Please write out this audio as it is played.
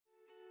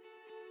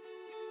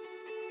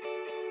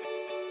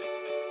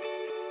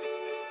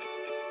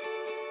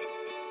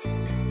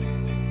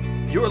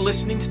You're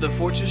listening to the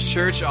Fortress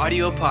Church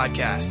audio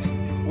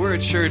podcast. We're a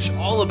church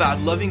all about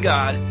loving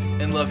God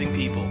and loving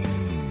people.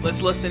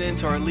 Let's listen in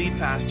to our lead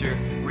pastor,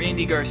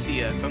 Randy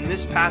Garcia, from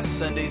this past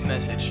Sunday's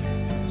message.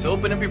 So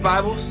open up your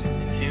Bibles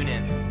and tune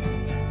in.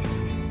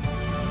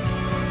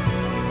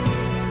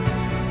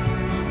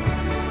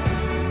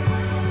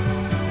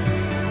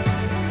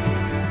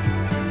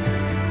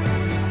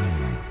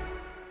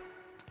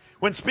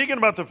 When speaking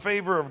about the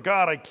favor of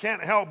God, I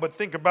can't help but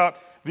think about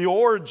the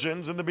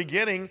origins and the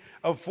beginning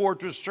of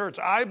Fortress Church.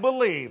 I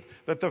believe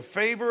that the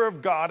favor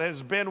of God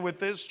has been with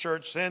this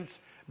church since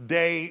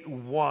day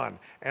one.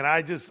 And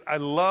I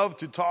love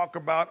to talk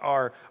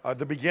about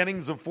the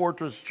beginnings of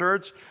Fortress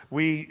Church.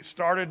 We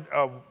started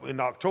in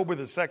October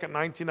the 2nd,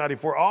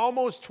 1994,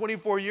 almost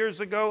 24 years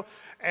ago.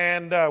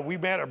 And we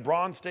met at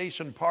Braun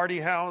Station Party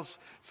House.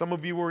 Some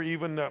of you were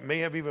may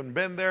have even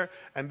been there.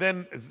 And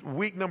then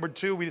week number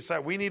 2, we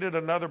decided we needed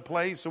another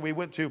place. So we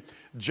went to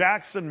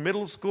Jackson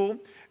Middle School.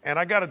 And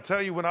I got to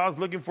tell you, when I was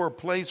looking for a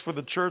place for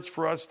the church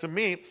for us to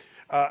meet,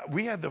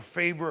 we had the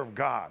favor of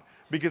God.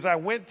 Because I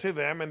went to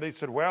them and they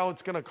said, well,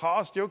 it's going to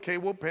cost you. Okay,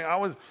 we'll pay. I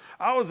was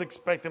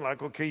expecting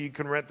like, okay, you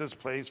can rent this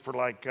place for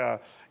like,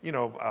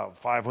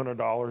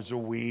 $500 a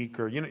week.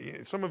 Or,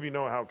 some of you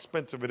know how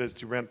expensive it is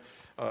to rent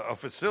a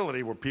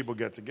facility where people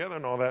get together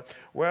and all that.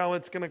 Well,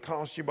 it's going to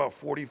cost you about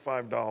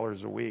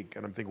 $45 a week.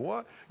 And I'm thinking,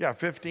 what? Yeah,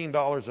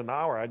 $15 an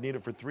hour. I need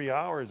it for 3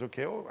 hours.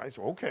 Okay. Oh, I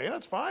said, okay,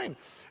 that's fine.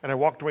 And I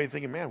walked away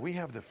thinking, man, we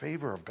have the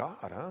favor of God,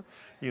 huh?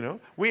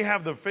 We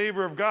have the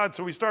favor of God.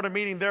 So we started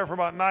meeting there for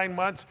about 9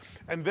 months.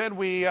 And then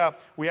we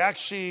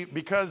actually,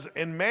 because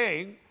in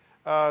May,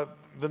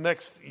 the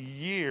next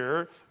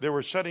year, they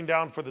were shutting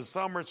down for the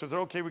summer. So I said,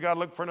 okay, we got to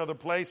look for another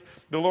place.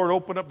 The Lord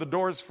opened up the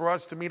doors for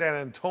us to meet at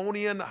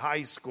Antonian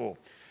High School.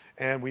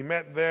 And we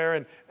met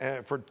there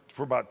and for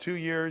about 2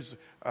 years,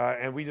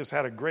 and we just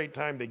had a great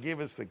time. They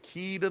gave us the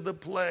key to the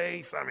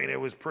place. I mean, it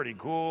was pretty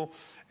cool,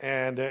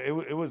 and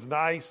it was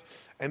nice.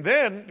 And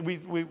then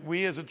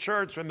we as a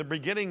church, in the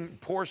beginning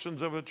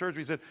portions of the church,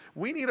 we said,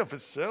 we need a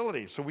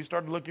facility. So we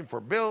started looking for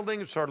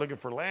buildings, started looking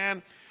for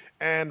land.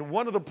 And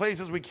one of the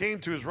places we came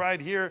to is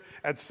right here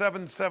at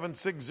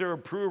 7760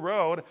 Prue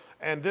Road.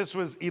 And this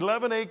was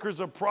 11 acres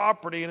of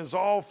property, and it's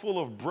all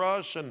full of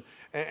brush and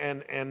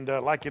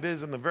like it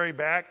is in the very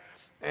back.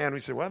 And we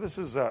said, well,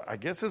 I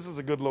guess this is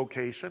a good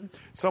location.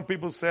 Some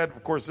people said,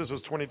 of course, this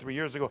was 23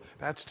 years ago,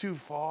 that's too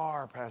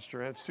far, Pastor,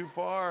 that's too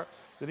far.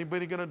 Is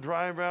anybody going to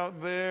drive out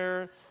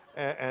there?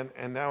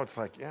 And now it's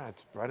like, yeah,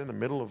 it's right in the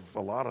middle of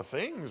a lot of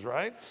things,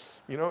 right?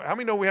 How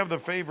many know we have the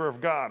favor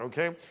of God,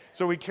 okay?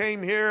 So we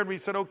came here and we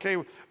said, okay,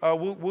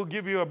 we'll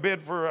give you a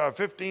bid for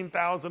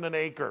 $15,000 an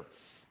acre.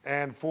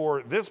 And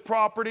for this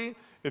property,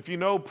 if you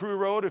know Prue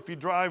Road, if you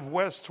drive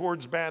west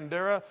towards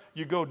Bandera,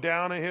 you go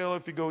down a hill.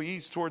 If you go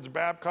east towards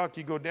Babcock,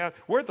 you go down.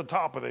 We're at the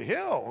top of the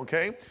hill,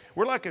 okay?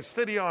 We're like a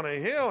city on a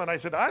hill. And I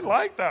said, I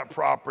like that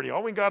property.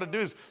 All we got to do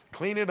is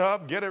clean it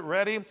up, get it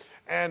ready.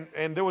 And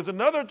there was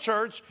another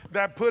church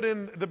that put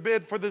in the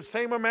bid for the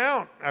same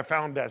amount. I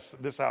found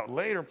this out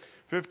later,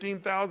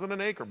 $15,000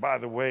 an acre. By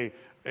the way,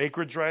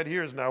 acreage right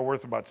here is now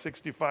worth about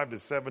 $65,000 to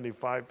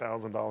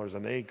 $75,000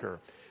 an acre.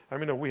 I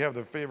mean, we have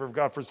the favor of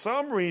God. For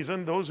some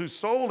reason, those who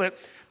sold it,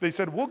 they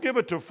said, we'll give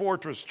it to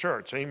Fortress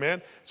Church.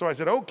 Amen. So I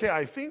said, okay,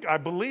 I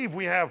believe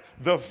we have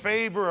the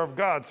favor of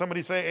God.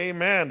 Somebody say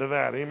amen to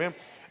that. Amen.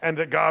 And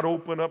that God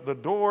opened up the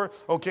door.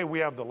 Okay, we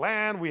have the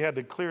land. We had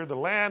to clear the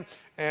land.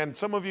 And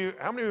some of you,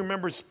 how many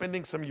remember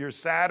spending some of your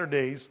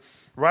Saturdays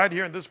right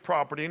here in this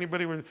property?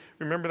 Anybody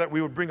remember that?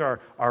 We would bring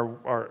our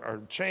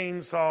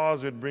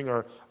chainsaws,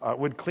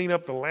 we'd clean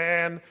up the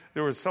land.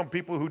 There were some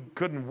people who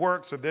couldn't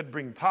work, so they'd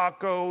bring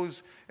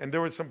tacos. And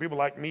there were some people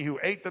like me who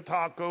ate the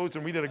tacos,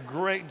 and we did a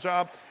great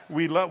job.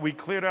 We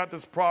cleared out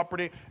this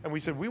property, and we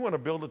said, we want to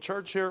build a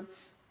church here.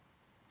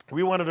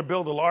 We wanted to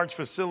build a large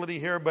facility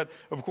here, but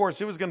of course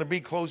it was going to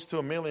be close to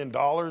 $1 million,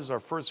 our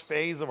first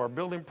phase of our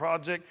building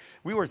project.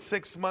 We were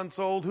 6 months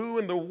old. Who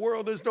in the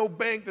world? There's no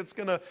bank that's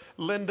going to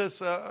lend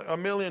us $1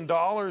 million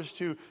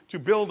to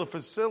build a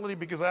facility,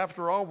 because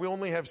after all, we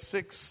only have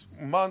 6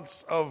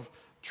 months of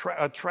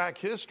track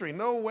history.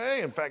 No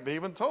way. In fact, they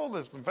even told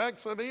us. In fact,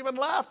 so they even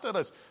laughed at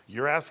us.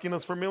 You're asking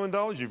us for $1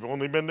 million? You've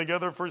only been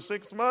together for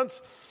 6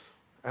 months?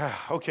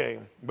 Okay,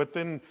 but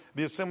then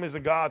the Assemblies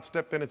of God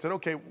stepped in and said,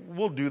 okay,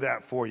 we'll do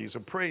that for you. So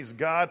praise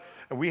God.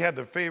 And we had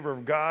the favor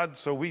of God,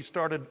 so we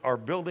started our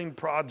building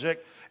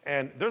project.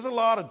 And there's a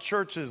lot of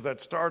churches that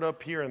start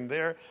up here and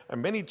there,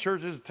 and many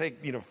churches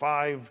take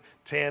 5,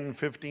 10,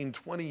 15,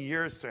 20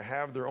 years to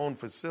have their own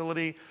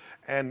facility.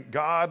 And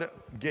God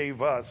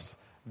gave us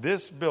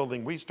this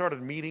building. We started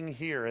meeting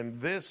here in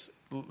this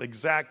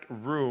exact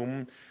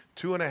room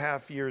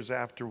 2.5 years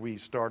after we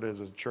started as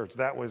a church.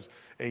 That was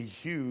a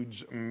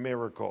huge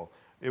miracle.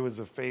 It was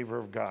the favor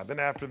of God. Then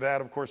after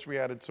that, of course, we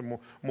added some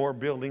more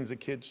buildings, the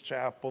Kids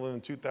Chapel, and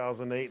in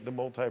 2008, the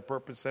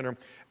Multi-Purpose Center.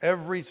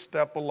 Every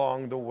step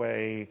along the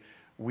way,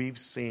 we've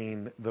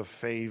seen the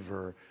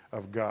favor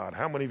of God.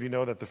 How many of you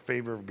know that the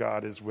favor of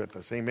God is with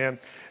us? Amen?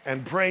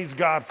 And praise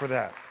God for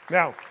that.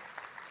 Now,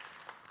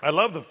 I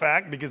love the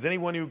fact because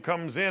anyone who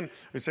comes in,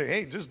 we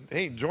say,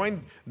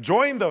 join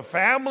the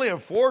family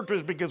of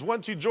Fortress, because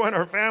once you join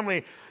our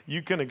family,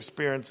 you can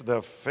experience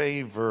the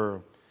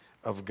favor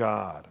of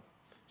God.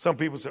 Some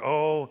people say,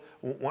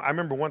 I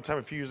remember one time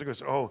a few years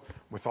ago,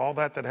 with all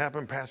that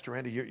happened, Pastor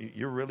Randy,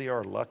 you really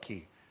are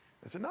lucky.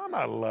 I said, no, I'm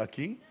not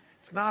lucky.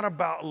 It's not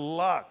about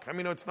luck.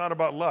 It's not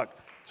about luck.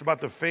 It's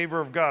about the favor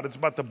of God. It's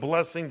about the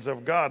blessings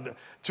of God.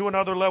 To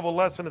another level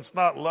lesson, it's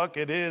not luck.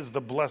 It is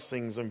the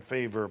blessings and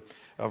favor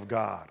of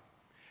God.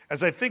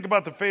 As I think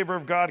about the favor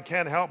of God,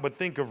 can't help but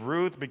think of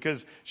Ruth,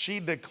 because she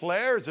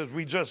declares, as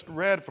we just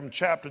read from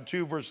chapter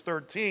 2, verse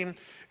 13,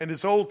 in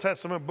this Old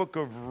Testament book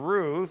of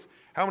Ruth.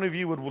 How many of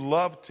you would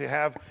love to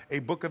have a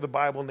book of the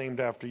Bible named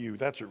after you?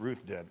 That's what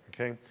Ruth did,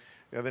 okay?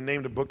 Yeah, they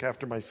named a book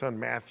after my son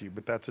Matthew,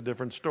 but that's a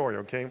different story,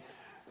 okay?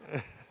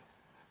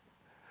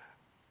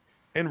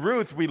 In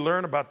Ruth, we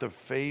learn about the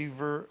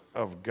favor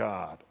of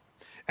God.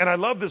 And I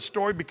love this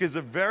story because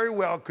it very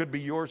well could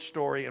be your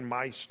story and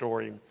my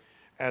story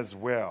as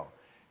well.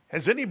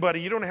 Has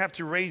anybody, you don't have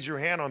to raise your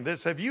hand on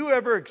this, have you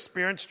ever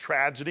experienced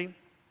tragedy?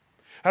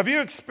 Have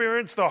you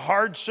experienced the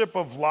hardship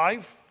of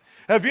life?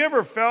 Have you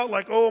ever felt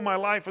like, my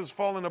life is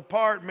falling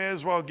apart, may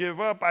as well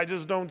give up, I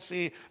just don't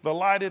see the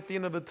light at the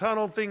end of the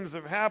tunnel, things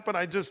have happened,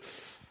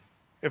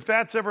 if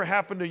that's ever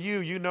happened to you,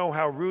 you know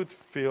how Ruth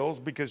feels,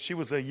 because she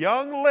was a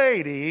young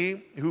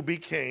lady who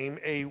became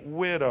a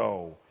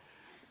widow.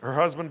 Her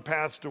husband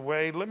passed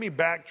away. Let me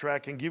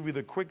backtrack and give you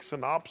the quick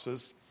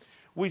synopsis.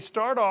 We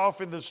start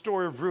off in the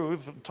story of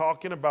Ruth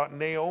talking about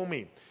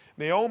Naomi.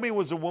 Naomi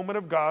was a woman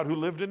of God who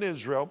lived in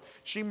Israel.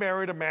 She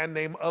married a man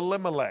named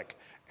Elimelech.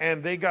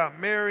 And they got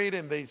married,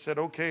 and they said,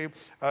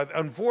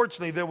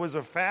 unfortunately, there was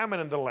a famine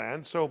in the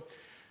land. So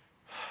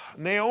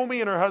Naomi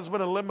and her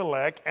husband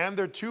Elimelech and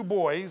their 2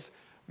 boys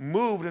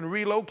moved and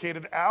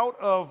relocated out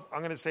of,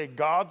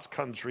 God's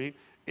country,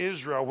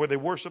 Israel, where they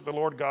worship the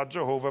Lord God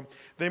Jehovah.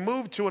 They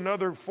moved to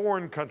another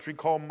foreign country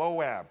called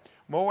Moab.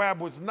 Moab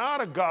was not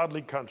a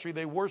godly country.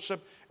 They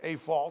worship a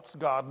false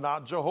god,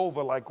 not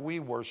Jehovah like we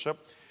worship.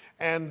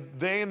 And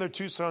they and their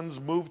 2 sons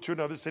moved to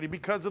another city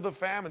because of the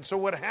famine. So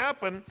what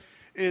happened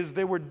is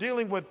they were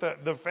dealing with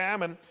the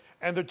famine,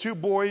 and their 2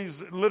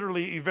 boys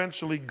literally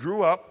eventually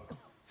grew up.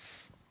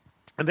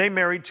 And they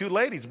married 2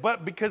 ladies.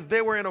 But because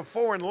they were in a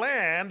foreign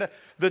land,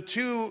 the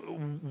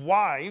 2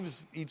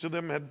 wives, each of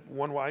them had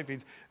 1 wife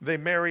each, they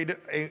married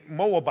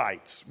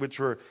Moabites, which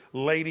were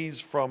ladies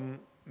from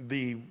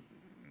the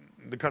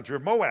country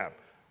of Moab.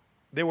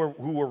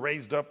 Who were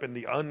raised up in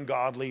the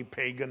ungodly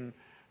pagan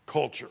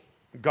culture,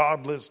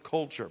 godless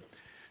culture.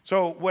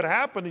 So what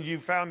happened, and you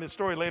found this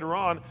story later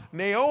on,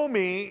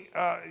 Naomi,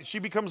 she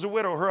becomes a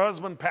widow. Her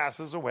husband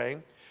passes away.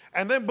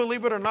 And then,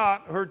 believe it or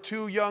not, her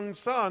 2 young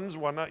sons,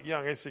 well, not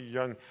young, I say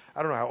young,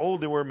 I don't know how old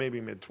they were,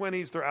 maybe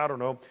mid-20s, I don't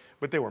know,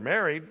 but they were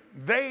married.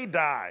 They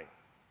die.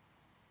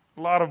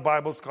 A lot of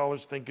Bible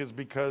scholars think is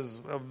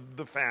because of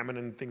the famine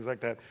and things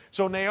like that.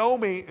 So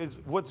Naomi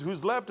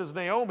who's left is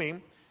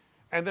Naomi,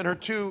 and then her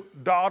 2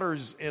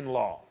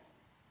 daughters-in-law.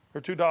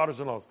 Her 2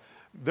 daughters-in-laws.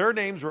 Their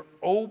names were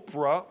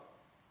Orpah,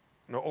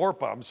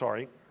 I'm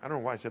sorry. I don't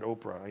know why I said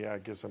Oprah. Yeah, I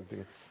guess I'm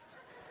thinking.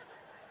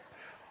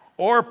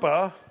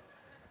 Orpah.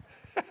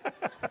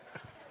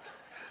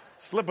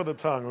 Slip of the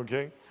tongue,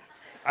 okay?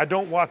 I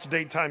don't watch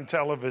daytime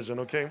television,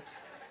 okay?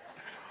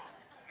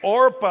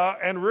 Orpah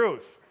and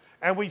Ruth.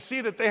 And we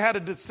see that they had a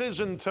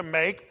decision to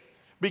make,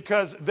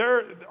 because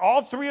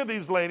all 3 of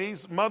these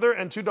ladies, mother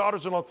and 2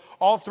 daughters-in-law,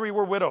 all 3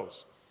 were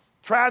widows.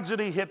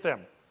 Tragedy hit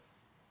them.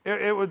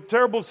 It was a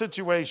terrible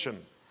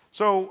situation.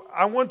 So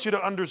I want you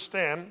to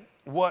understand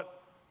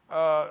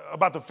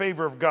about the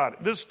favor of God.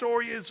 This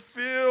story is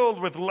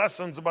filled with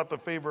lessons about the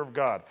favor of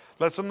God.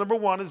 Lesson number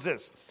 1 is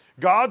this: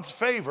 God's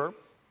favor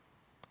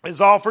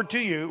is offered to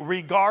you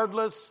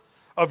regardless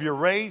of your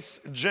race,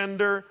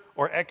 gender,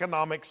 or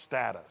economic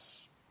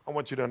status. I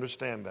want you to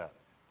understand that.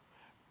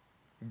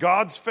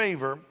 God's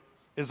favor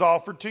is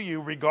offered to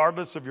you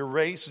regardless of your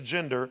race,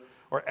 gender,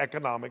 or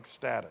economic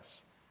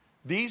status.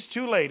 These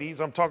 2 ladies,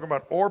 I'm talking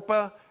about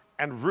Orpah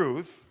and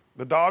Ruth,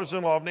 the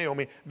daughters-in-law of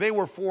Naomi, they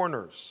were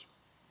foreigners.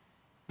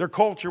 Their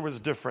culture was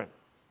different.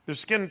 Their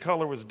skin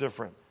color was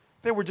different.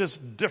 They were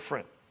just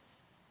different.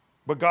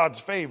 But God's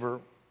favor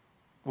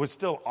was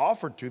still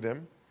offered to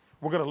them.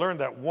 We're going to learn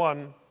that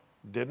one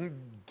didn't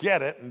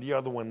get it and the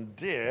other one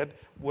did.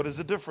 What is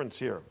the difference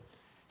here?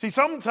 See,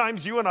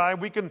 sometimes you and I,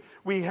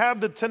 we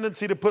have the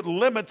tendency to put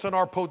limits on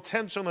our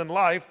potential in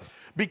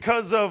life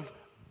because of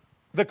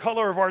the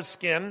color of our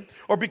skin,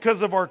 or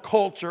because of our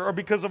culture, or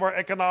because of our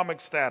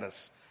economic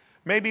status.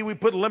 Maybe we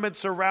put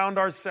limits around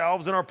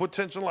ourselves and our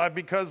potential life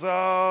because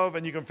of,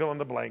 and you can fill in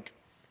the blank.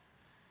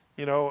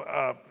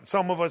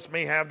 Some of us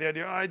may have the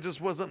idea, I just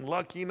wasn't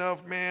lucky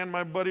enough, man.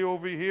 My buddy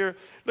over here,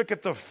 look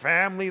at the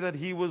family that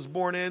he was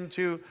born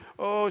into.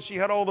 Oh, she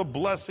had all the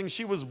blessings.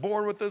 She was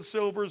born with a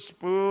silver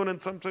spoon.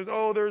 And sometimes,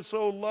 they're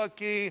so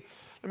lucky.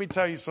 Let me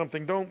tell you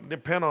something. Don't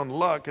depend on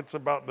luck. It's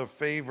about the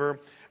favor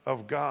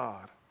of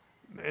God.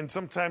 And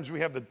sometimes we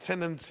have the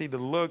tendency to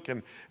look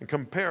and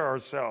compare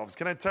ourselves.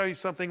 Can I tell you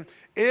something?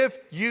 If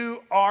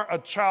you are a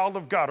child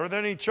of God, are there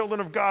any children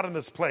of God in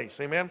this place?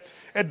 Amen?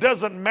 It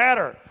doesn't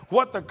matter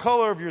what the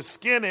color of your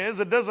skin is.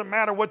 It doesn't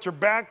matter what your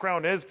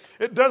background is.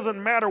 It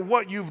doesn't matter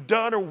what you've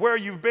done or where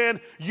you've been.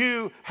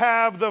 You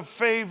have the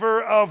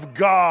favor of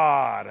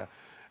God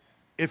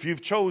if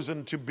you've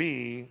chosen to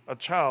be a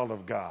child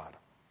of God.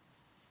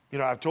 You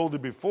know, I've told you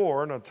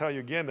before, and I'll tell you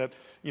again that,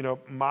 you know,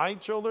 my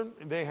children,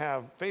 they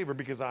have favor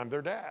because I'm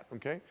their dad,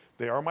 okay?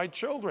 They are my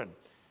children.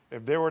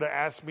 If they were to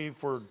ask me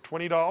for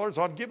 $20,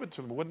 I'd give it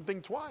to them. I wouldn't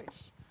think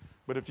twice.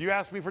 But if you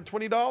ask me for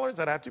 $20,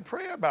 I'd have to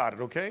pray about it,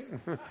 okay?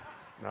 No,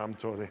 I'm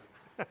totally.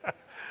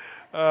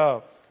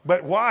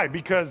 But why?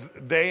 Because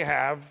they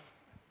have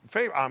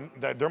favor.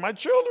 They're my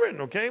children,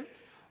 okay?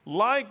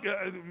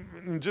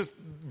 Just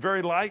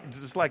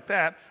like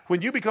that.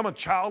 When you become a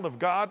child of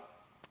God,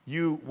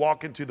 you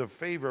walk into the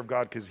favor of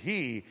God because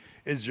He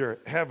is your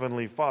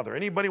heavenly Father.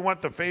 Anybody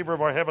want the favor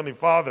of our heavenly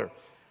Father?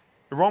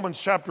 In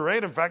Romans chapter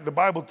 8, in fact, the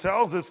Bible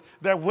tells us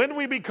that when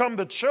we become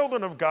the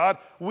children of God,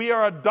 we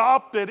are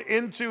adopted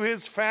into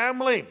His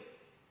family.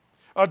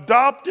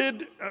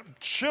 Adopted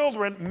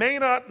children may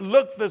not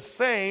look the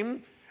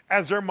same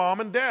as their mom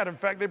and dad. In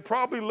fact, they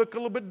probably look a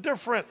little bit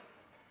different.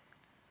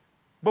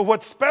 But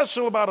what's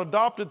special about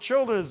adopted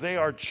children is they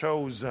are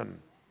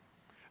chosen.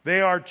 They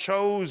are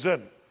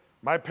chosen.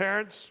 My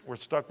parents were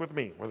stuck with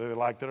me, whether they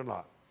liked it or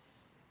not.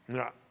 You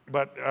know,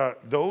 but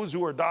those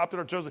who are adopted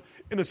are chosen.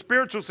 In a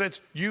spiritual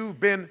sense,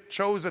 you've been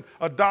chosen,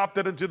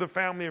 adopted into the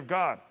family of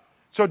God.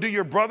 So do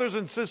your brothers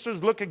and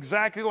sisters look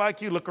exactly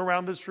like you? Look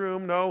around this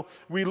room. No,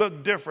 we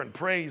look different.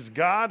 Praise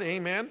God.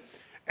 Amen.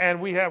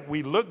 And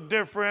we look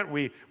different.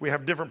 We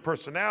have different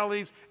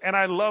personalities. And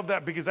I love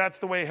that because that's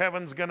the way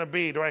heaven's going to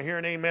be. Do I hear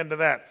an amen to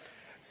that?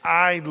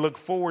 I look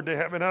forward to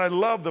heaven. And I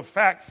love the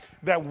fact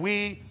that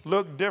we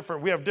look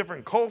different. We have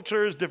different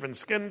cultures, different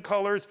skin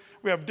colors.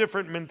 We have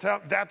different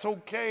mentality. That's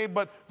okay.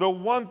 But the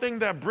one thing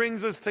that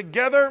brings us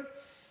together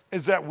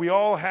is that we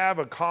all have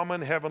a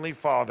common heavenly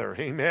Father.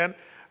 Amen.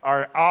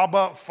 Our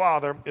Abba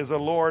Father is the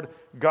Lord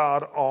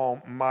God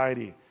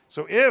Almighty.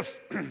 So if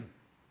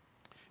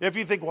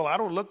you think, well, I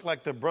don't look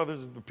like the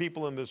brothers and the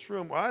people in this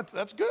room, well,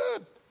 that's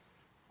good.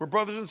 We're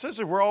brothers and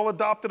sisters. We're all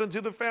adopted into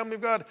the family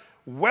of God.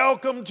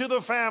 Welcome to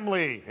the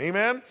family.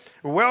 Amen?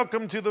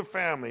 Welcome to the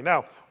family.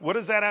 Now, what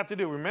does that have to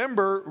do?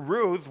 Remember,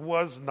 Ruth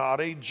was not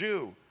a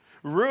Jew.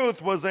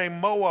 Ruth was a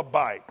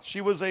Moabite.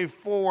 She was a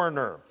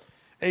foreigner,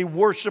 a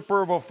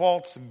worshiper of a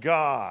false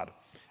god.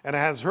 And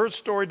as her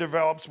story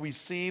develops, we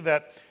see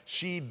that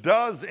she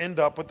does end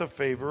up with the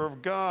favor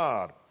of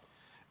God.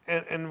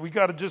 And we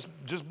got to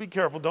just be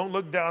careful. Don't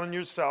look down on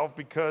yourself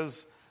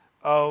because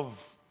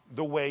of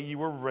the way you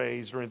were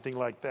raised or anything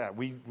like that.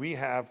 We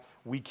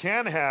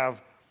can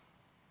have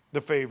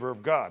the favor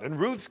of God. In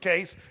Ruth's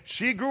case,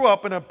 she grew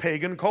up in a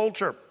pagan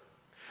culture.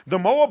 The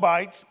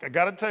Moabites, I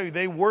got to tell you,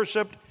 they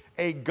worshiped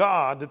a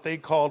god that they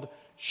called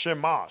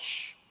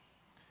Shamash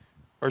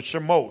or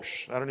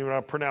Shemosh. I don't even know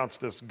how to pronounce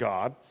this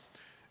god.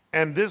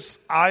 And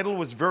this idol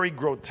was very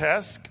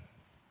grotesque.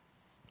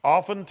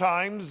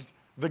 Oftentimes,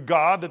 the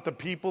god that the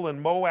people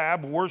in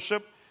Moab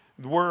worship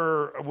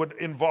would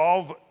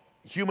involve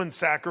human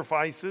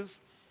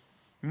sacrifices.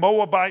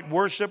 Moabite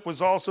worship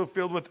was also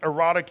filled with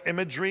erotic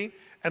imagery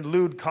and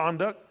lewd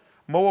conduct.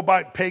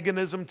 Moabite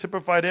paganism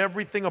typified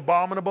everything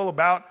abominable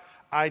about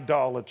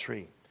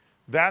idolatry.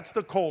 That's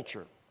the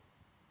culture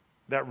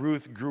that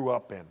Ruth grew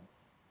up in.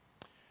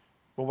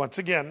 But once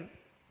again,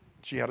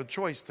 she had a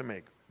choice to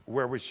make.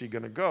 Where was she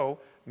going to go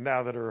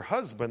now that her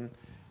husband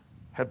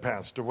had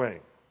passed away?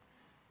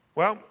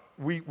 Well,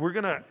 we're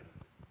going to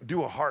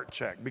do a heart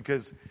check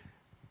because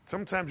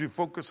sometimes we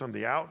focus on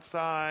the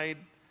outside,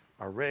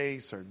 our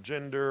race, our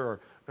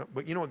gender,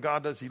 but you know what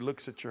God does? He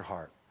looks at your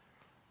heart.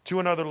 To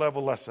another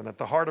level lesson, at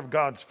the heart of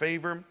God's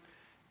favor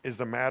is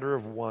the matter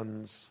of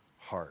one's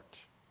heart.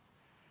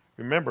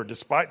 Remember,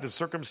 despite the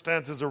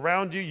circumstances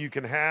around you, you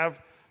can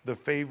have the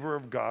favor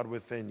of God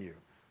within you.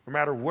 No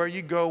matter where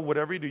you go,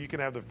 whatever you do, you can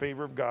have the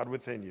favor of God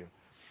within you.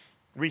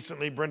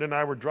 Recently, Brenda and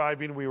I were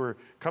driving. We were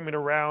coming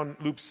around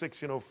Loop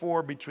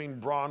 1604 between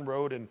Braun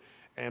Road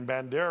and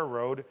Bandera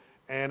Road.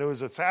 And it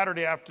was a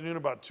Saturday afternoon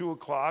about 2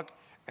 o'clock.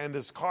 And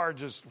this car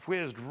just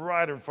whizzed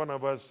right in front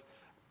of us,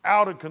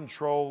 out of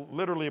control,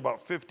 literally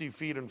about 50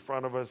 feet in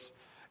front of us.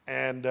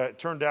 And it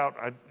turned out,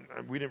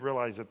 we didn't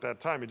realize at that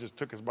time, it just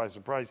took us by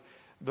surprise.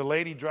 The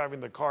lady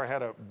driving the car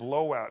had a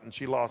blowout, and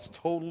she lost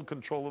total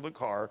control of the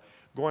car,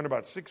 going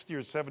about 60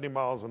 or 70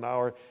 miles an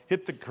hour,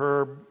 hit the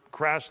curb,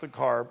 crashed the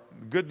car.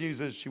 The good news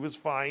is she was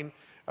fine.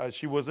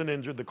 She wasn't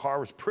injured. The car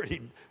was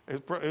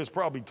it was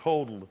probably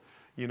totaled,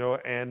 you know,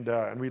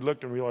 and we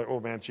looked and realized,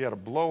 oh, man, she had a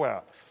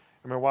blowout.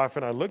 And my wife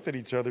and I looked at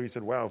each other. We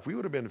said, wow, if we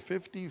would have been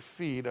 50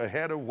 feet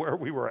ahead of where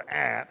we were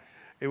at,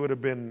 it would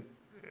have been,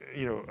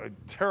 you know, a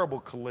terrible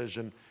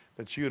collision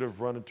that she would have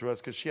run into us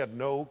because she had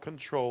no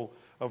control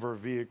of her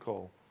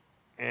vehicle.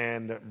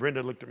 And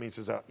Brenda looked at me and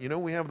says, you know,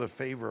 we have the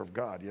favor of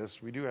God.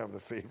 Yes, we do have the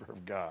favor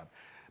of God.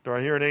 Do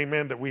I hear an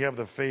amen that we have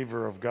the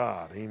favor of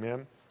God?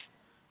 Amen.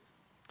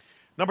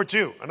 Number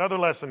 2, another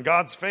lesson.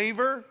 God's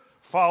favor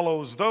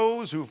follows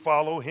those who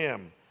follow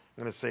him.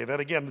 I'm going to say that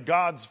again.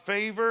 God's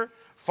favor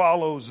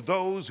follows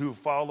those who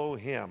follow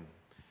him.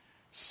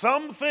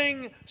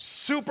 Something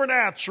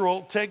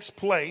supernatural takes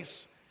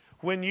place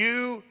when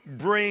you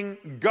bring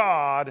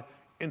God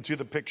into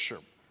the picture.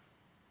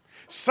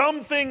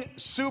 Something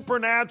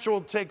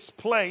supernatural takes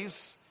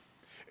place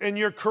in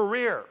your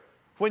career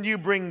when you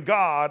bring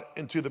God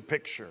into the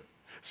picture.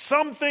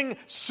 Something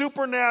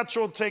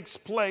supernatural takes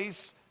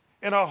place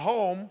in a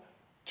home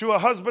to a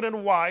husband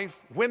and wife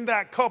when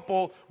that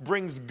couple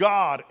brings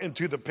God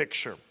into the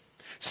picture.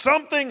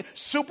 Something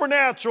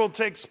supernatural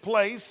takes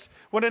place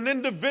when an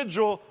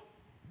individual,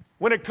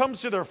 when it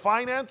comes to their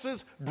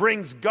finances,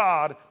 brings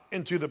God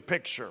into the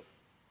picture.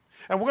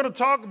 And we're going to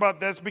talk about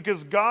this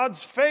because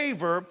God's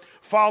favor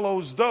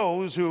follows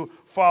those who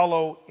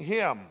follow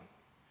him.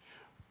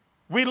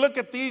 We look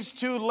at these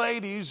 2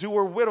 ladies who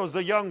were widows,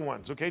 the young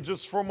ones. Okay,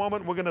 just for a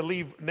moment, we're going to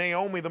leave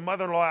Naomi, the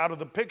mother-in-law, out of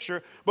the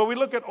picture. But we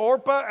look at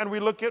Orpah and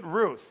we look at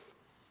Ruth.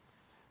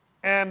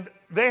 And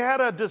they had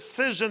a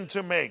decision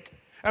to make.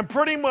 And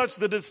pretty much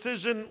the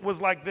decision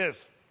was like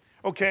this.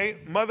 Okay,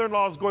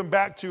 mother-in-law is going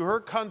back to her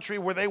country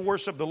where they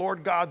worship the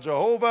Lord God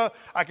Jehovah.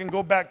 I can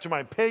go back to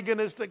my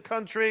paganistic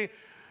country.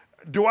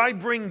 Do I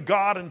bring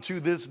God into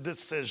this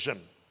decision?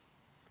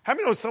 How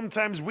many know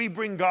sometimes we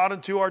bring God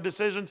into our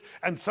decisions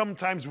and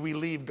sometimes we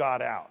leave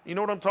God out? You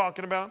know what I'm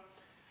talking about?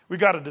 We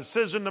got a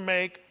decision to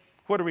make.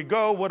 Where do we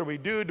go? What do we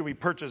do? Do we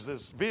purchase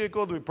this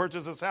vehicle? Do we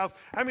purchase this house?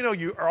 How many know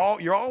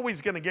you're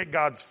always going to get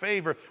God's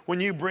favor when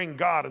you bring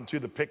God into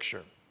the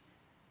picture?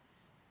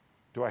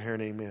 Do I hear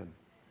an amen?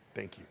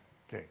 Thank you.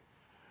 Okay.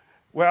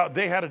 Well,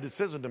 they had a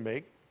decision to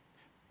make.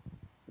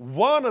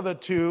 One of the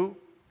 2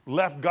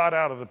 left God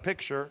out of the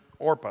picture,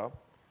 Orpah.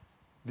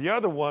 The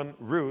other one,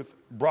 Ruth,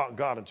 brought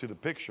God into the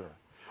picture.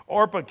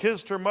 Orpah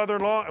kissed her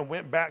mother-in-law and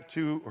went back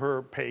to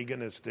her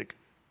paganistic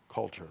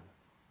culture.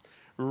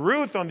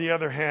 Ruth, on the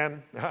other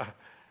hand,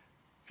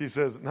 she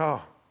says,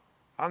 no,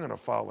 I'm going to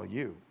follow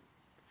you.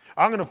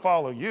 I'm going to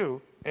follow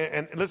you.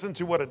 And listen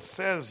to what it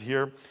says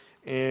here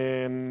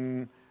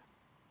in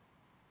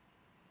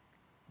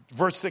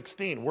verse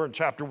 16. We're in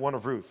chapter 1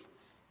 of Ruth.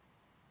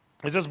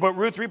 It says, but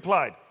Ruth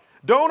replied,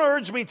 don't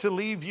urge me to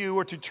leave you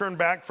or to turn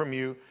back from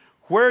you.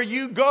 Where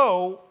you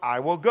go,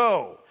 I will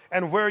go.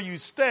 And where you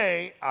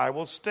stay, I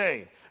will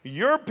stay.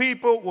 Your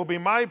people will be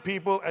my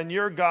people, and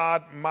your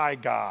God, my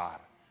God.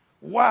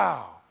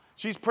 Wow.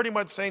 She's pretty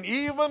much saying,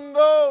 even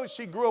though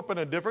she grew up in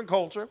a different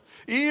culture,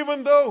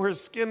 even though her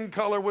skin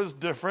color was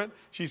different,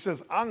 she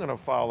says, I'm going to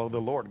follow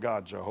the Lord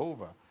God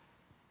Jehovah.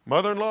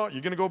 Mother-in-law,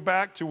 you're going to go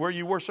back to where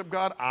you worship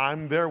God?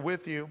 I'm there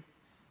with you.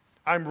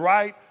 I'm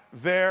right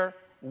there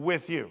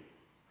with you.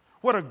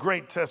 What a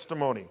great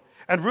testimony.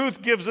 And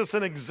Ruth gives us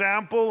an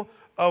example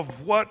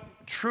of what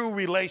true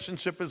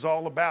relationship is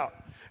all about.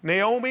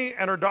 Naomi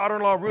and her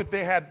daughter-in-law Ruth,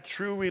 they had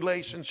true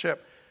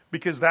relationship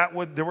because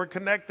they were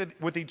connected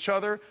with each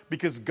other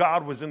because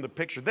God was in the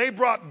picture. They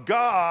brought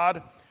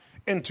God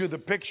into the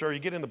picture. Are you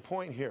getting the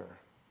point here?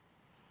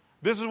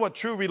 This is what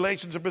true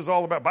relationship is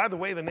all about. By the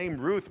way, the name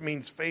Ruth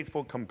means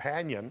faithful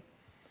companion.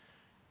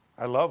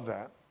 I love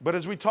that. But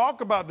as we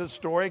talk about this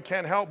story, I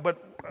can't help but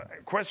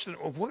question,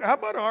 how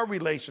about our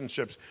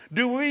relationships?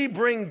 Do we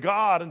bring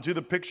God into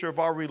the picture of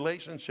our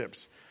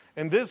relationships?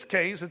 In this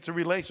case, it's a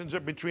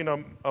relationship between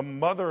a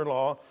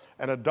mother-in-law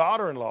and a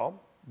daughter-in-law,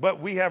 but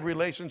we have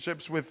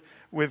relationships with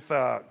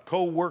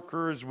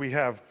co-workers. We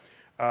have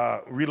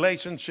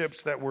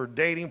relationships that we're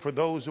dating for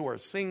those who are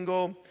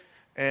single.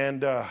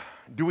 And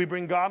do we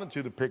bring God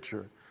into the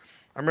picture?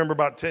 I remember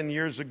about 10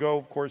 years ago,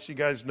 of course, you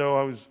guys know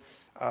I was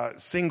a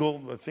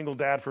single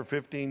dad for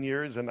 15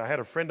 years, and I had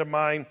a friend of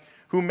mine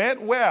who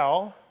meant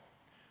well.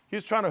 He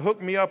was trying to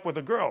hook me up with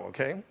a girl,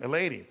 okay, a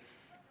lady.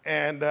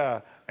 And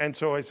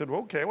so I said,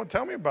 well, okay, well,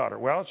 tell me about her.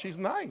 Well, she's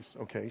nice.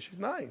 Okay, she's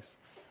nice.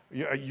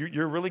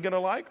 You're really going to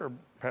like her,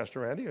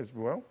 Pastor Randy? I said,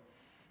 well,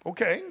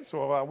 okay.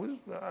 So I was,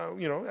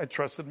 I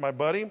trusted my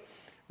buddy,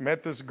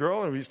 met this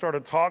girl, and we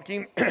started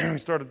talking. And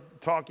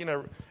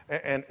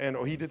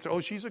he did say, oh,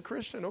 she's a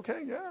Christian.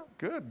 Okay, yeah,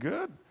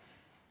 good.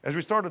 As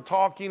we started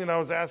talking, and I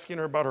was asking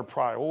her about her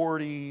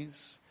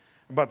priorities,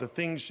 about the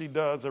things she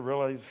does, I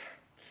realized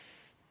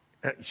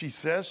she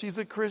says she's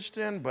a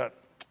Christian, but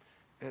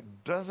it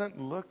doesn't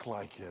look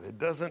like it.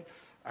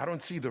 I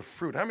don't see the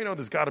fruit. How many know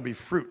there's got to be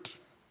fruit?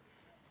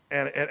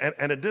 And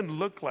it didn't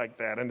look like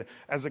that. And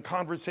as the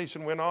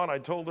conversation went on, I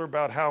told her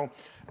about how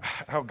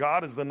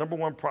God is the number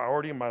one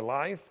priority in my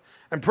life.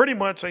 And pretty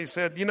much I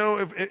said,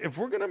 if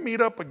we're going to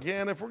meet up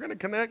again, if we're going to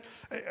connect,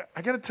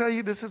 I got to tell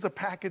you, this is a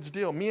package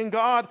deal. Me and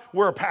God,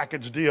 we're a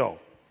package deal,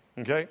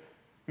 okay?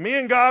 Me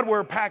and God,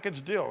 we're a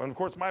package deal. And, of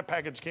course, my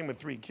package came with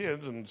 3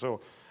 kids. And so,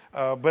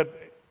 but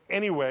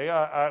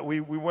anyway, we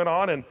went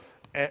on,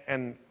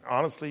 and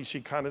honestly,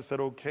 she kind of said,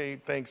 okay,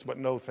 thanks, but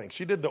no thanks.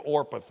 She did the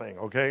Orpah thing,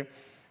 okay?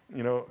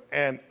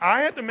 And I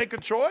had to make a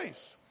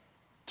choice.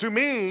 To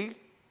me,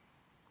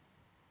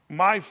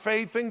 my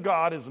faith in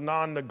God is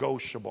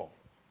non-negotiable.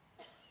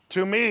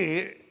 To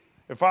me,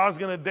 if I was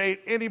going to date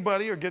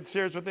anybody or get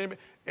serious with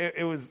anybody,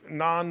 it was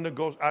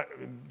non-negotiable.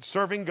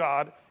 Serving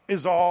God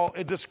is all,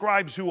 it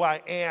describes who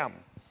I am.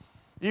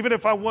 Even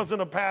if I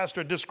wasn't a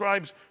pastor, it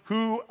describes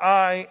who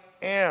I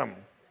am.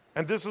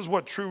 And this is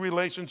what true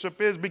relationship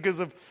is, because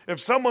if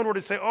someone were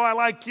to say, oh, I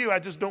like you, I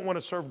just don't want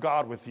to serve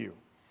God with you.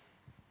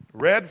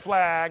 Red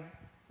flag,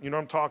 you know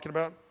what I'm talking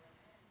about?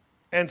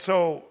 And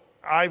so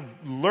I've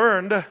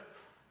learned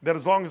that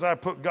as long as I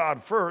put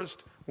God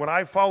first, when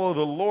I follow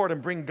the Lord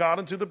and bring God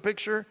into the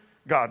picture,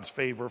 God's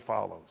favor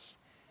follows.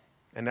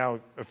 And now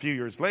a few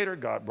years later,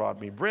 God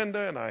brought me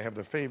Brenda, and I have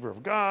the favor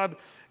of God.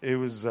 It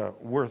was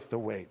worth the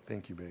wait.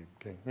 Thank you, babe.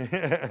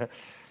 Okay.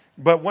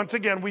 But once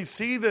again, we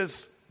see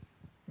this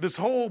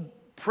whole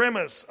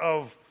premise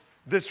of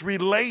this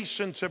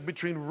relationship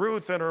between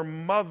Ruth and her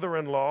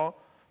mother-in-law.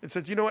 It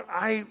says, you know what,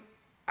 I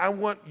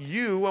want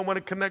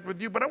to connect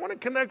with you, but I want to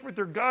connect with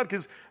your God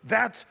because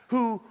that's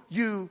who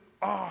you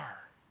are.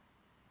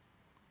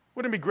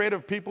 Wouldn't it be great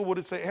if people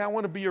would say, hey, I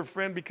want to be your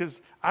friend because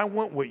I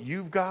want what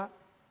you've got?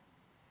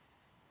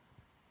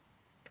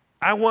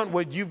 I want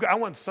what you've got. I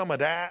want some of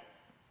that.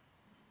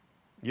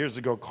 Years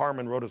ago,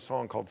 Carmen wrote a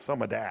song called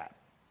Some of That.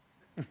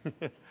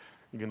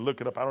 You can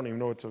look it up. I don't even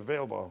know it's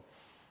available.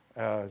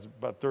 It's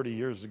about 30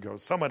 years ago.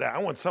 Some of that. I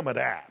want some of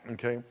that.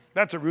 Okay,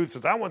 that's what Ruth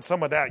says. I want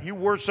some of that. You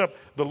worship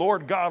the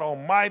Lord God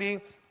Almighty.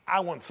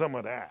 I want some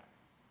of that.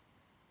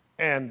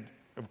 And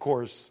of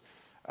course,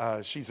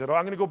 she said, "Oh,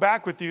 I'm going to go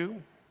back with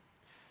you."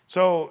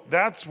 So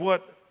that's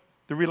what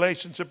the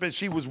relationship is.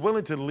 She was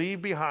willing to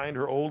leave behind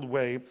her old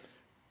way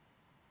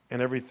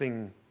and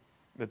everything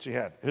that she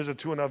had. Here's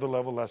to another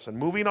level lesson.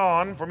 Moving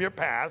on from your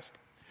past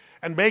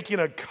and making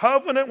a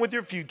covenant with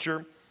your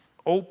future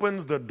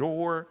opens the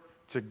door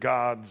to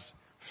God's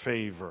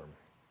favor.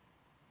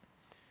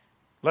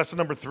 Lesson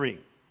number 3.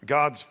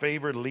 God's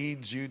favor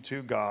leads you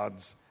to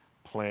God's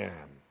plan.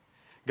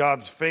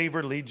 God's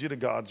favor leads you to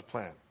God's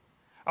plan.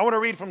 I want to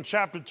read from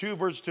chapter 2,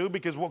 verse 2,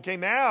 because, okay,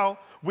 now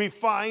we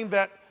find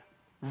that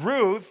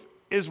Ruth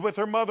is with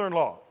her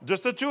mother-in-law.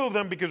 Just the two of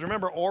them, because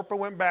remember, Orpah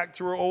went back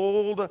to her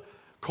old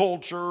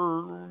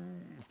culture,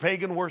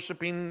 pagan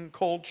worshiping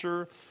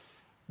culture.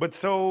 But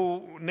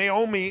so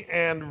Naomi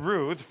and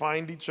Ruth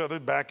find each other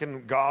back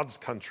in God's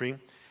country.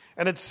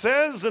 And it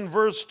says in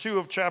verse 2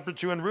 of chapter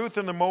 2, and Ruth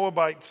the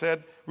Moabite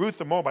said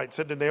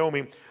to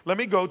Naomi, let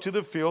me go to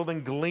the field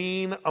and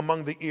glean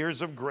among the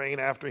ears of grain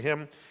after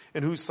him,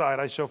 in whose sight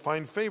I shall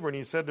find favor. And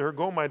he said to her,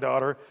 go, my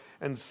daughter.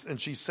 And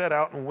she set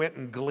out and went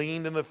and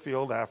gleaned in the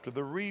field after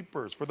the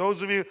reapers. For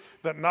those of you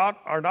that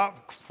are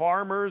not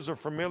farmers or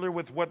familiar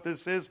with what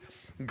this is,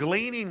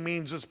 gleaning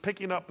means just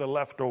picking up the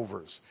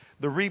leftovers.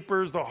 The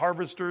reapers, the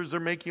harvesters, they're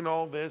making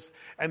all this.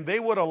 And they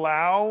would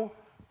allow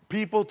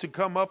people to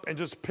come up and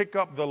just pick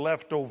up the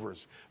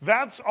leftovers.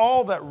 That's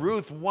all that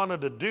Ruth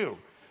wanted to do.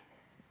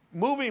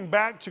 Moving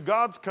back to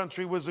God's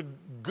country was a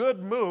good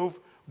move,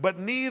 but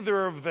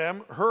neither of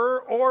them,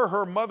 her or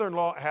her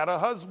mother-in-law, had a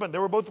husband. They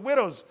were both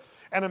widows.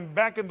 And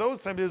back in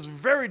those times, it was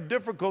very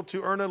difficult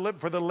to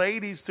for the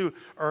ladies to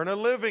earn a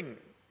living.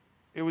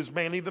 It was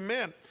mainly the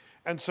men.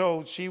 And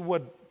so she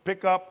would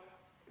pick up,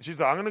 she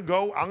said, I'm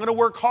going to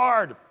work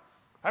hard.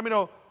 I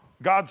mean,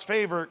 God's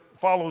favor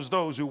follows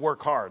those who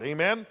work hard.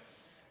 Amen?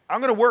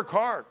 I'm going to work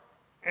hard.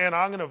 And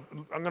I'm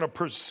going to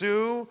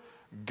pursue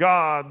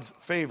God's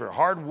favor.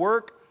 Hard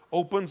work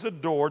opens the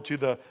door to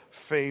the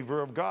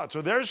favor of God.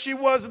 So there she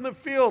was in the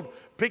field,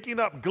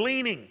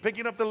 gleaning,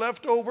 picking up the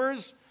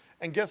leftovers.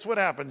 And guess what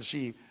happened?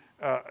 She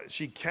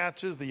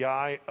catches the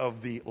eye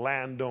of the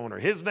landowner.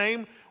 His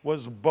name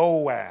was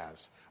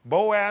Boaz.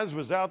 Boaz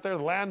was out there,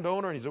 the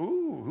landowner, and he said,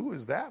 ooh, who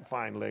is that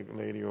fine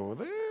lady over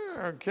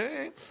there?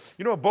 Okay.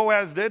 You know what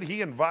Boaz did?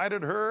 He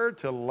invited her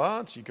to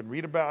lunch. You can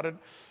read about it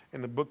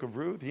in the book of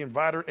Ruth. He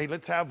invited her, hey,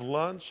 let's have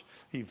lunch.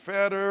 He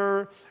fed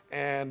her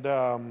and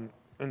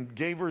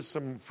gave her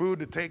some food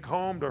to take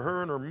home to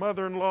her and her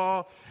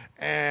mother-in-law.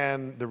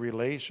 And the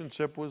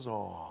relationship was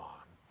on.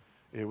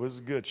 It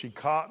was good. She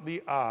caught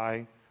the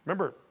eye.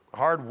 Remember,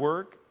 hard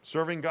work,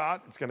 serving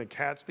God, it's going to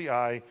catch the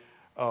eye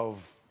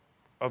of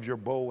your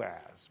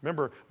Boaz.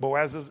 Remember,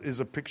 Boaz is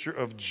a picture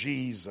of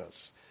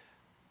Jesus.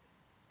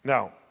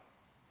 Now,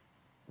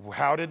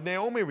 how did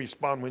Naomi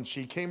respond when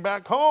she came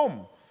back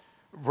home?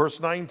 Verse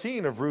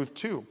 19 of Ruth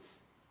 2.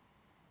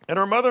 And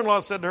her mother-in-law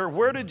said to her,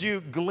 where did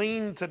you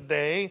glean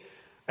today,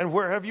 and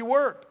where have you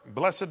worked?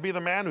 Blessed be the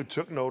man who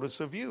took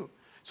notice of you.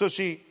 So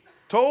she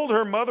told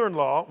her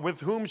mother-in-law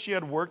with whom she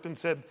had worked and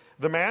said,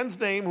 the man's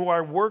name whom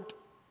I worked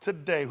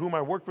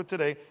with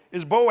today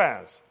is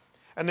Boaz.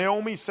 And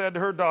Naomi said to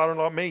her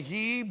daughter-in-law, may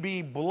he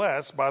be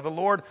blessed by the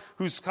Lord,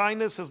 whose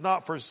kindness has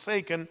not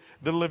forsaken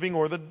the living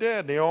or the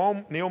dead.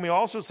 Naomi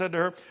also said to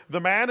her, the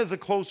man is a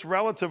close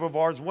relative of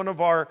ours, one of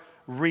our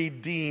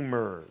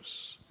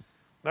redeemers.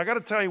 Now I got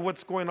to tell you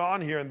what's going on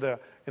here in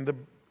the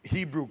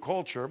Hebrew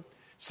culture.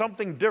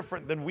 Something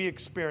different than we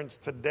experience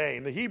today.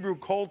 In the Hebrew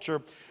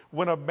culture,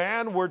 when a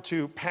man were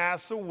to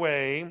pass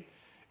away,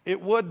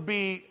 it would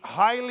be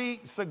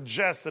highly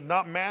suggested,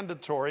 not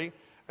mandatory,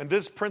 and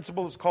this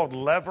principle is called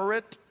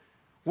levirate,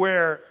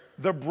 where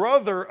the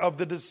brother of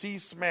the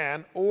deceased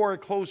man or a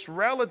close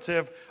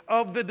relative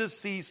of the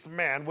deceased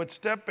man would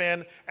step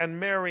in and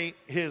marry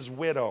his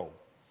widow.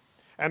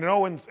 And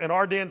in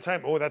our day and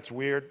time, that's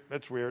weird.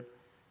 That's weird.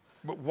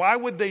 But why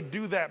would they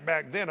do that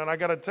back then? And I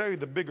got to tell you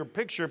the bigger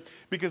picture,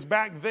 because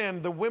back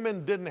then the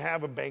women didn't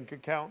have a bank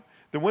account.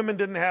 The women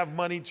didn't have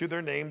money to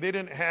their name. They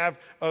didn't have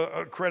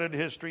a credit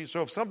history.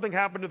 So if something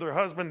happened to their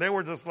husband, they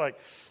were just like,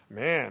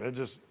 man, they're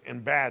just in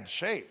bad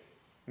shape.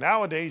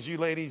 Nowadays, you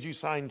ladies, you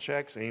sign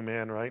checks,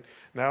 amen, right?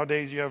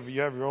 Nowadays, you have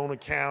your own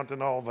account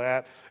and all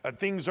that.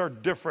 Things are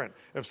different.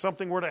 If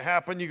something were to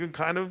happen, you can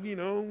kind of,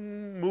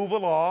 move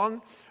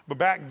along. But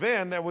back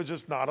then, that was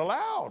just not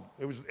allowed.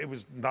 It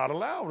was not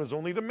allowed. It was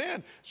only the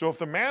men. So if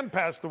the man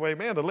passed away,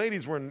 man, the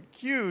ladies were in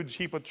huge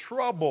heap of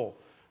trouble.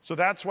 So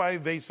that's why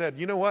they said,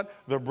 you know what?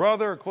 The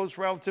brother or close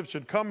relative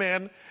should come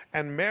in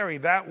and marry.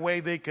 That way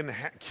they can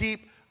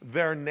keep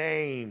their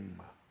name.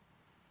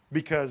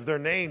 Because their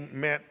name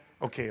meant,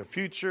 a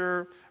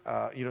future,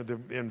 the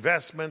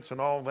investments and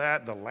all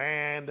that, the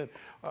land.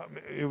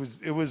 It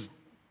was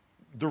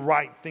the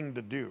right thing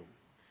to do.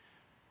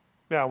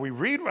 Now, we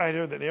read right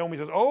here that Naomi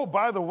says,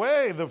 by the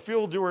way, the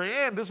field you were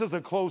in, this is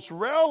a close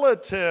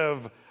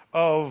relative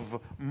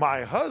of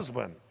my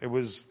husband. It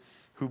was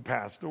who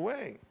passed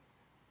away.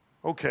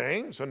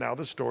 Okay, so now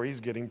the story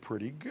is getting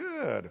pretty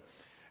good.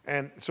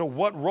 And so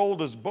what role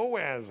does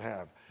Boaz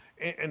have?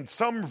 In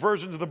some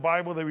versions of the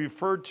Bible, they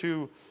refer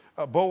to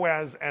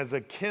Boaz as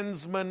a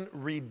kinsman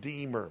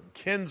redeemer.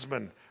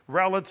 Kinsman,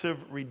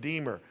 relative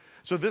redeemer.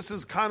 So this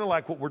is kind of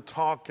like what we're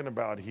talking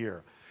about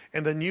here.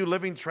 In the New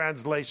Living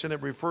Translation,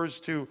 it refers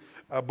to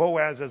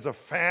Boaz as a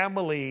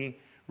family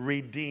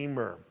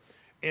redeemer.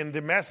 In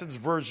the Message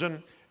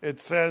version,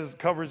 it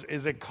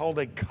is it called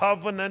a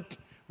covenant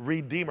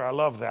redeemer. I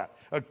love that.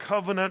 A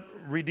covenant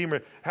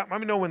redeemer. How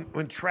many know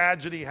when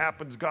tragedy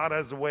happens, God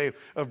has a way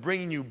of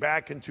bringing you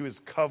back into his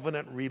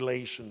covenant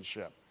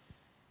relationship?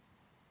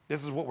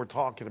 This is what we're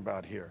talking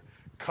about here.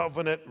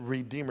 Covenant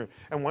redeemer.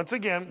 And once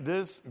again,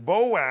 this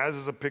Boaz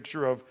is a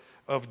picture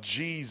of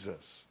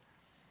Jesus.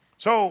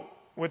 So,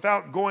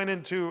 without going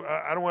into,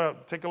 I don't want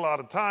to take a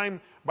lot of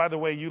time. By the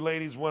way, you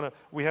ladies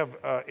we have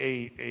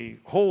a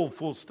whole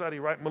full study,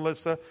 right,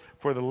 Melissa?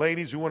 For the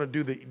ladies who want to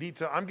do the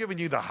detail, I'm giving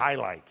you the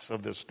highlights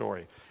of this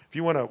story. If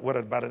you want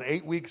about an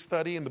 8-week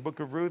study in the book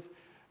of Ruth,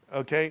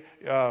 okay,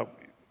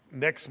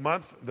 next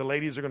month, the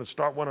ladies are going to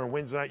start one on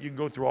Wednesday night. You can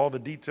go through all the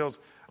details.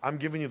 I'm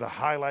giving you the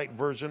highlight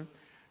version.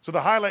 So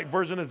the highlight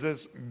version is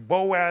this: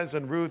 Boaz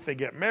and Ruth, they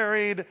get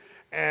married,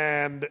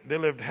 and they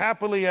lived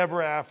happily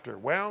ever after.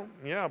 Well,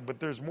 yeah, but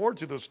there's more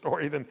to the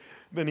story than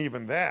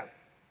even that.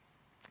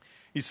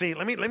 You see,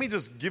 let me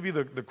just give you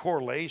the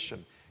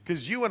correlation.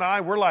 Because you and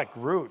I, we're like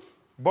Ruth.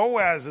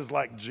 Boaz is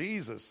like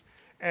Jesus.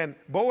 And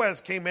Boaz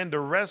came in to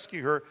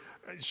rescue her.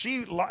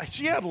 She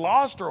had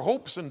lost her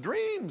hopes and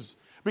dreams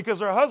because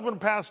her husband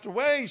passed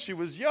away. She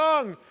was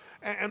young.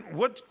 And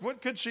what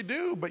could she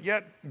do? But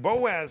yet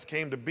Boaz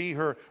came to be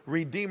her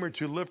redeemer,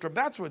 to lift her up.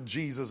 That's what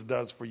Jesus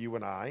does for you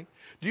and I.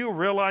 Do you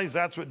realize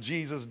that's what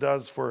Jesus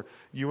does for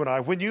you and I?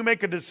 When you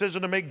make a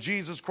decision to make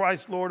Jesus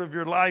Christ Lord of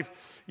your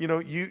life,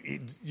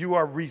 you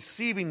are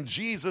receiving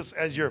Jesus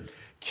as your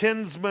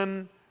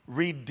kinsman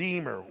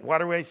redeemer. Why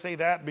do I say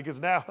that? Because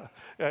now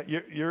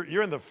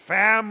you're in the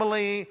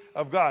family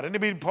of God. And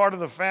to be part of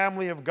the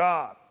family of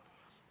God.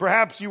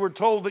 Perhaps you were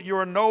told that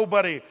you're a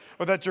nobody,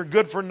 or that you're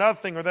good for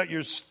nothing, or that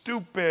you're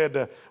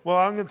stupid. Well,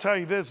 I'm going to tell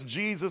you this.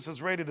 Jesus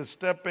is ready to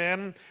step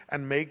in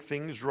and make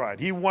things right.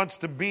 He wants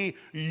to be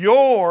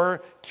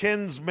your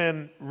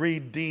kinsman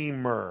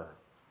redeemer.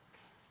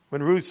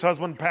 When Ruth's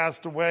husband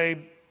passed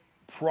away,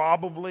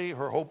 probably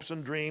her hopes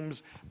and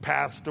dreams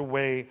passed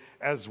away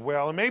as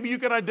well. And maybe you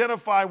can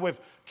identify with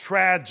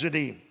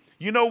tragedy.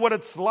 You know what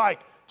it's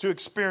like to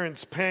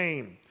experience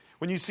pain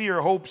when you see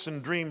your hopes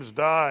and dreams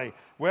die.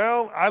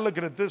 Well, I look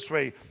at it this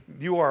way.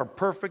 You are a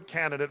perfect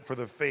candidate for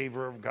the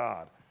favor of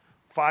God.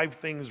 5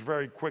 things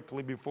very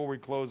quickly before we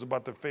close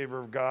about the favor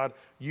of God.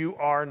 You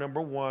are, number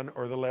 1,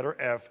 or the letter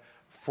F,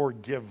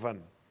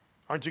 forgiven.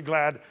 Aren't you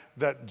glad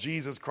that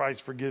Jesus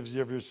Christ forgives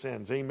you of your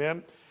sins?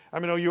 Amen?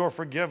 You are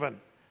forgiven.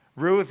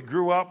 Ruth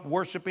grew up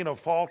worshiping a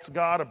false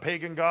god, a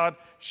pagan god.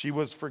 She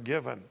was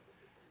forgiven.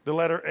 The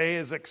letter A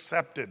is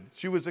accepted.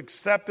 She was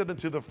accepted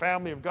into the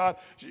family of God.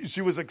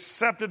 She was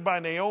accepted by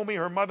Naomi,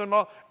 her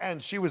mother-in-law,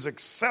 and she was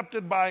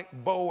accepted by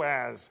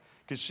Boaz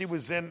because she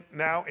was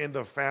now in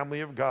the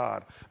family of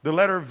God. The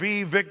letter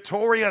V,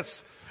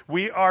 victorious.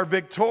 We are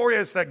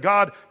victorious, that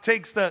God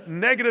takes the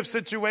negative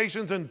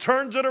situations and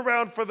turns it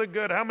around for the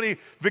good. How many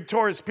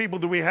victorious people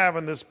do we have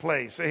in this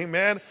place?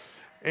 Amen.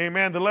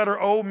 Amen. The letter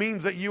O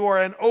means that you are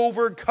an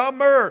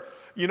overcomer.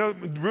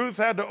 Ruth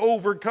had to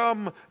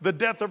overcome the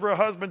death of her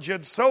husband. She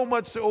had so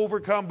much to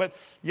overcome, but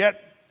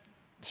yet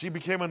she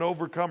became an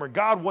overcomer.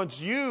 God wants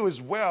you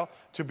as well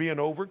to be an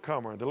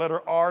overcomer. The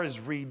letter R is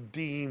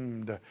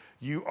redeemed.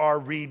 You are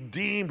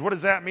redeemed. What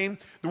does that mean?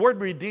 The word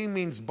redeem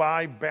means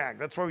buy back.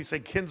 That's why we say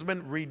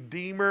kinsman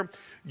redeemer.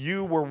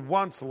 You were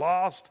once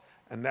lost,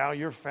 and now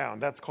you're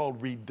found. That's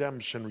called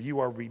redemption. You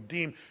are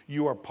redeemed.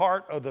 You are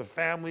part of the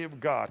family of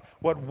God.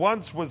 What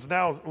once was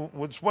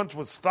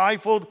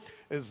stifled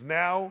is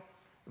now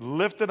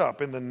lifted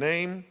up in the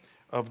name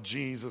of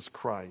Jesus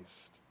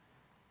Christ.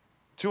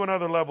 To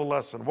another level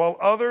lesson. While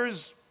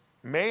others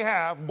may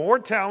have more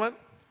talent,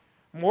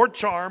 more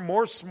charm,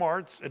 more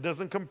smarts, it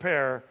doesn't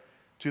compare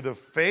to the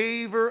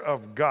favor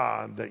of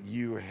God that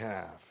you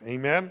have.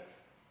 Amen?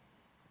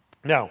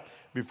 Now,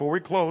 before we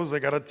close, I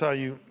got to tell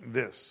you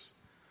this,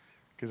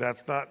 because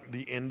that's not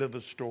the end of the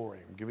story.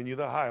 I'm giving you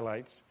the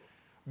highlights.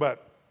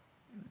 But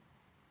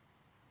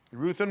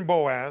Ruth and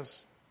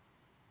Boaz,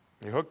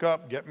 they hook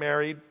up, get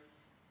married,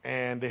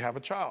 and they have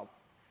a child.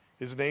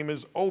 His name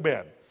is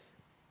Obed.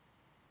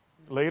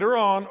 Later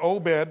on,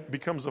 Obed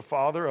becomes the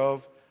father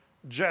of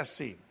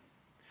Jesse.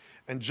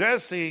 And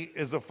Jesse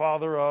is the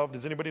father of,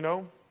 does anybody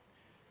know?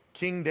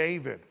 King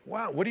David.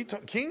 Wow, what are you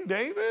talking? King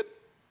David?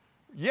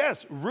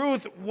 Yes,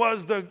 Ruth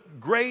was the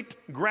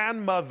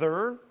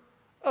great-grandmother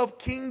of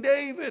King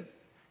David.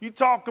 You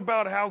talk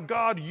about how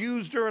God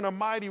used her in a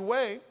mighty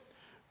way.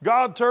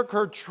 God took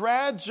her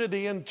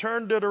tragedy and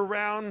turned it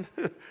around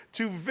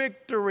to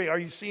victory. Are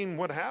you seeing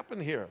what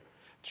happened here?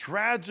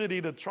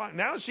 Tragedy to triumph.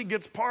 Now she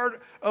gets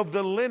part of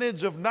the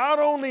lineage of not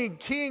only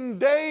King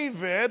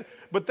David,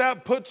 but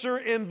that puts her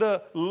in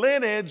the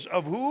lineage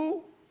of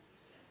who?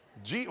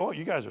 Oh,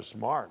 you guys are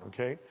smart,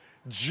 okay?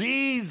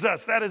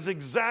 Jesus. That is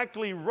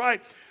exactly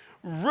right.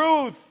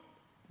 Ruth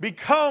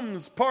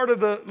becomes part of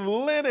the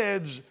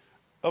lineage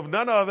of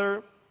none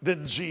other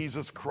than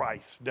Jesus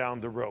Christ down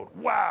the road.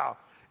 Wow.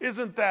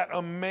 Isn't that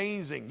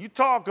amazing? You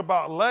talk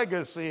about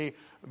legacy,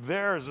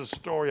 there's a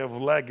story of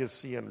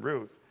legacy in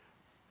Ruth.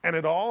 And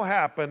it all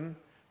happened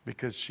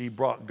because she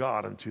brought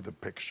God into the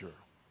picture.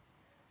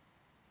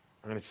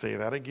 I'm going to say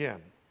that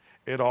again.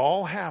 It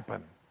all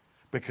happened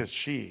because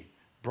she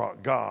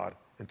brought God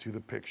into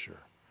the picture.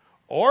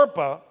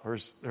 Orpah,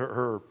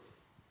 her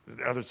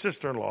other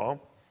sister-in-law,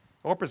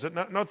 Orpah said,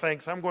 no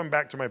thanks, I'm going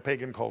back to my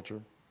pagan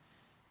culture.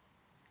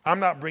 I'm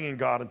not bringing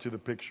God into the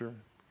picture.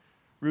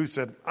 Ruth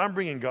said, I'm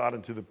bringing God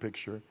into the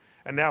picture.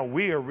 And now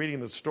we are reading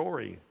the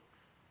story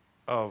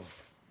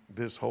of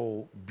this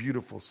whole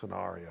beautiful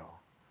scenario.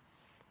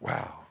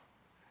 Wow.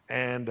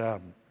 And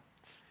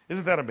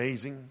isn't that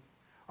amazing?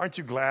 Aren't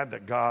you glad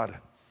that God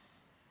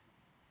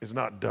is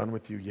not done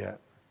with you yet?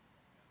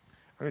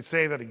 I'm going to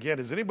say that again.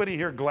 Is anybody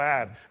here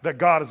glad that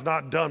God is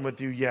not done with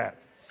you yet?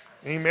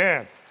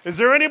 Amen. Is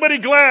there anybody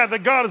glad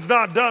that God is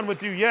not done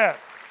with you yet?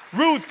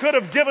 Ruth could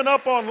have given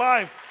up on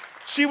life.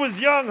 She was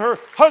young. Her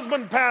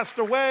husband passed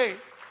away.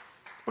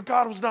 But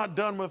God was not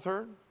done with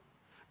her.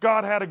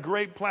 God had a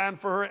great plan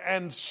for her.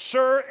 And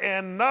sure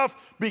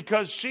enough,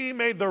 because she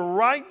made the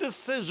right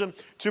decision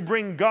to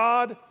bring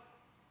God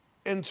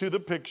into the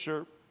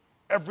picture,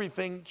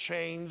 everything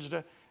changed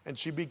and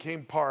she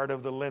became part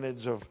of the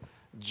lineage of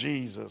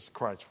Jesus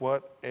Christ.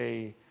 What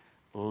a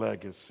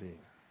legacy.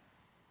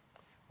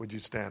 Would you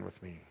stand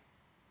with me?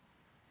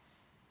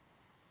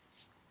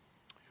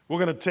 We're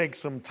going to take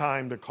some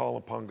time to call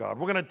upon God.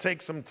 We're going to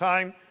take some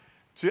time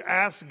to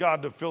ask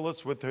God to fill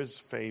us with his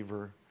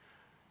favor.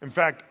 In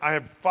fact, I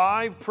have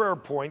 5 prayer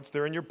points.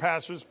 They're in your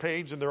pastor's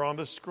page and they're on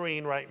the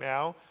screen right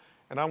now.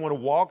 And I want to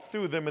walk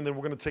through them and then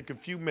we're going to take a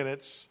few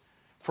minutes.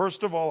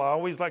 First of all, I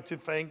always like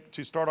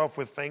to start off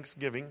with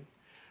thanksgiving.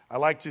 I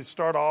like to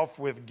start off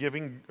with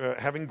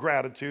having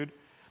gratitude.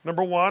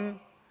 Number 1,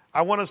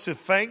 I want us to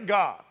thank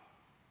God.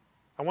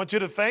 I want you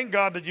to thank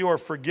God that you are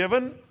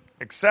forgiven,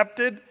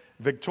 accepted,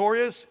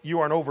 victorious,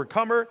 you are an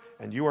overcomer,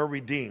 and you are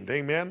redeemed.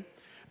 Amen.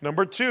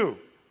 Number 2,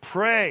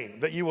 pray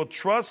that you will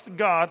trust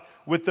God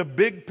with the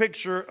big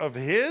picture of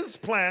his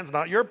plans,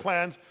 not your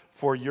plans,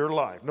 for your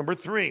life. Number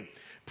 3,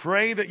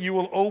 pray that you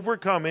will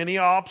overcome any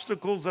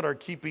obstacles that are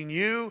keeping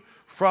you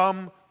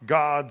from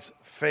God's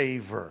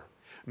favor.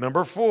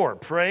 Number 4,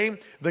 pray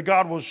that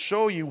God will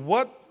show you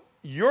what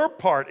your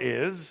part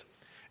is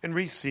in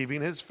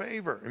receiving his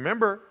favor.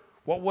 Remember,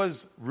 what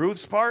was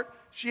Ruth's part?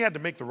 She had to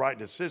make the right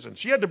decision.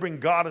 She had to bring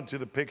God into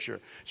the picture.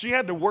 She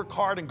had to work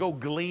hard and go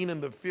glean in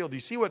the field. You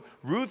see what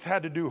Ruth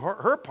had to do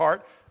her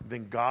part?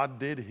 Then God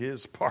did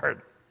his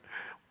part.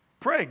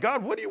 Pray,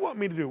 God, what do you want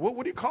me to do?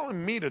 What are you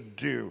calling me to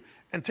do?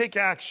 And take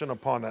action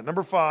upon that.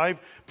 Number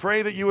 5,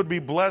 pray that you would be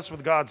blessed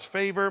with God's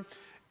favor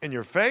in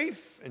your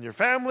faith, in your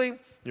family,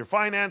 your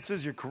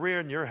finances, your career,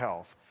 and your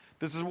health.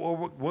 This is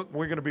what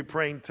we're going to be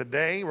praying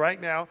today, right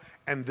now,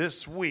 and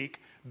this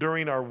week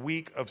during our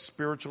week of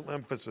spiritual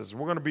emphasis.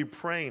 We're going to be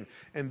praying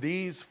in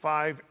these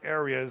 5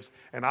 areas,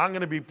 and I'm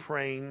going to be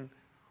praying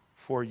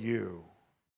for you.